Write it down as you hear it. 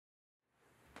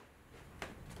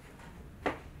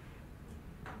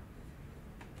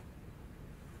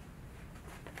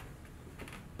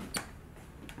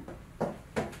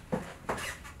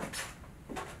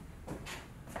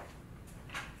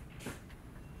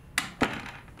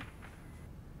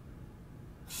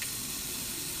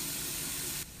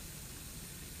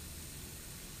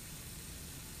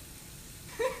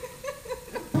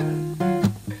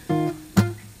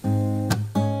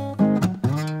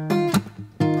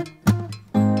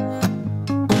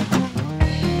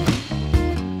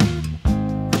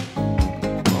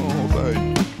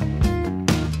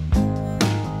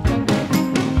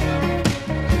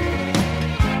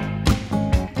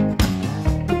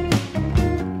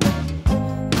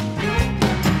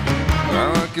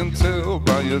can tell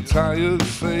by your tired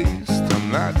face,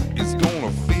 tonight is gonna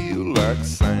feel like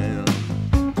sand.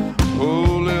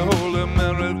 Holy, holy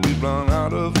Mary, we've run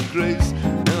out of grace,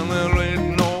 and there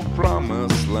ain't no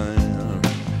promised land.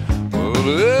 But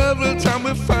every time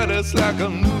we fight, it's like a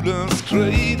newton's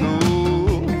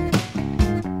cradle.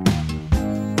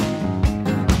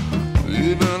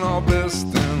 Even our best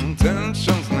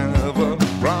intentions never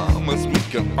promise we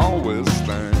can always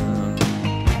stand.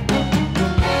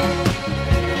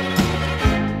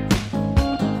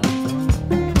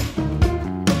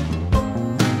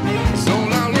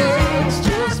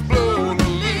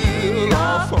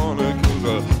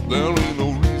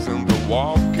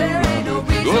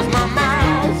 Cause my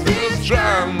mouth is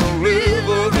dry and the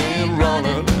river ain't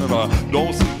running, and I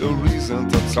don't see a reason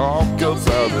to talk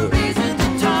about it.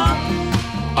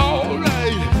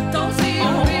 Alright. Don't see a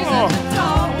reason to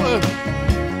talk.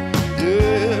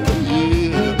 Yeah, yeah,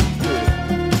 yeah.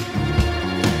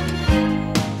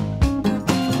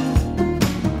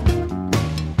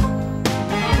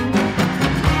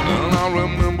 And I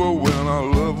remember when our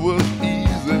love was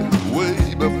easy, way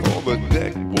before the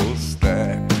deck was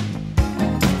stacked.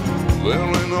 There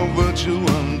ain't no virtue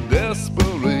in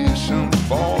desperation,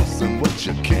 forcing what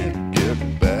you can't get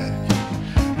back.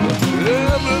 But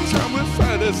every time we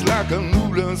fight, it's like a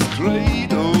newton's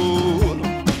cradle.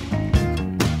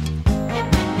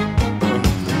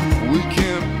 We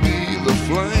can't be the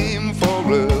flame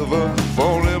forever,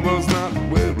 forever's not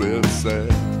where it's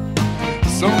at.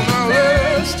 So now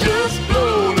let's just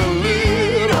blow the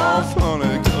lid off,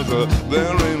 honey, cause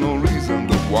there ain't no reason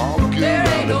to walk around it.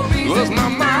 Cause my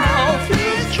mouth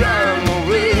is dry and the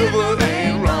river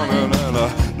ain't running, and I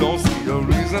don't see a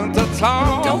reason to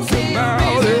talk about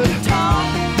it.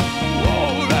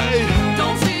 Alright.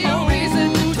 Don't see a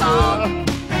reason to talk.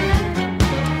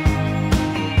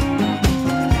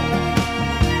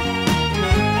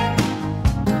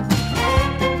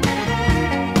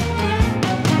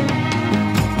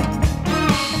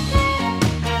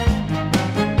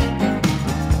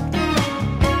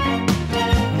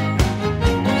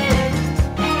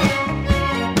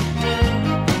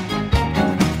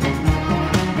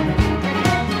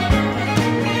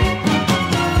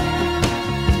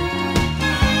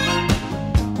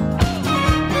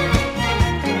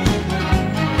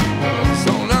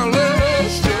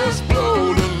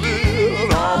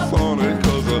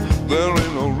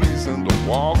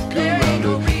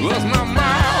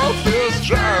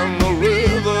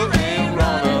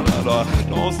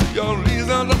 Don't see a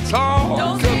reason to talk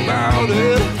about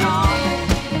it.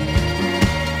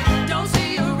 Don't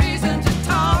see a reason to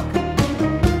talk.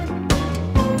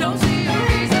 Don't see a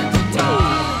reason to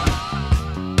talk.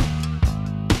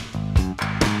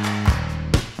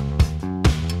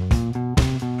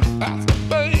 I said,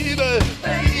 baby,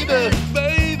 baby,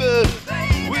 baby,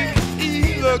 we can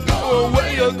either go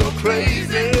away or go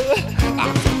crazy.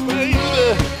 I said, baby,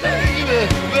 baby,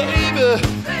 baby,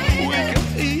 we can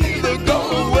either go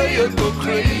away or go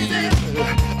crazy.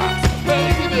 I said,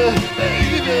 baby,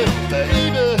 baby,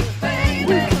 baby,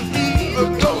 we can either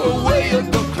go away or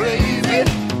go crazy.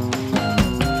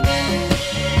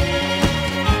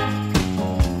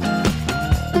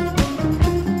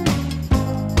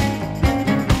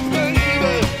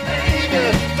 Baby, baby,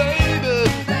 baby,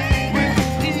 we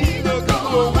can either go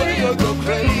away or go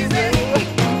crazy.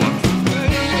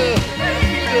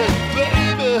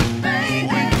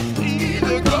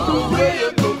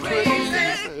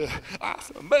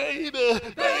 Baby,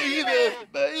 baby,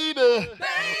 baby,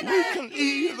 we can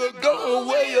either go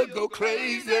away or go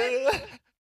crazy.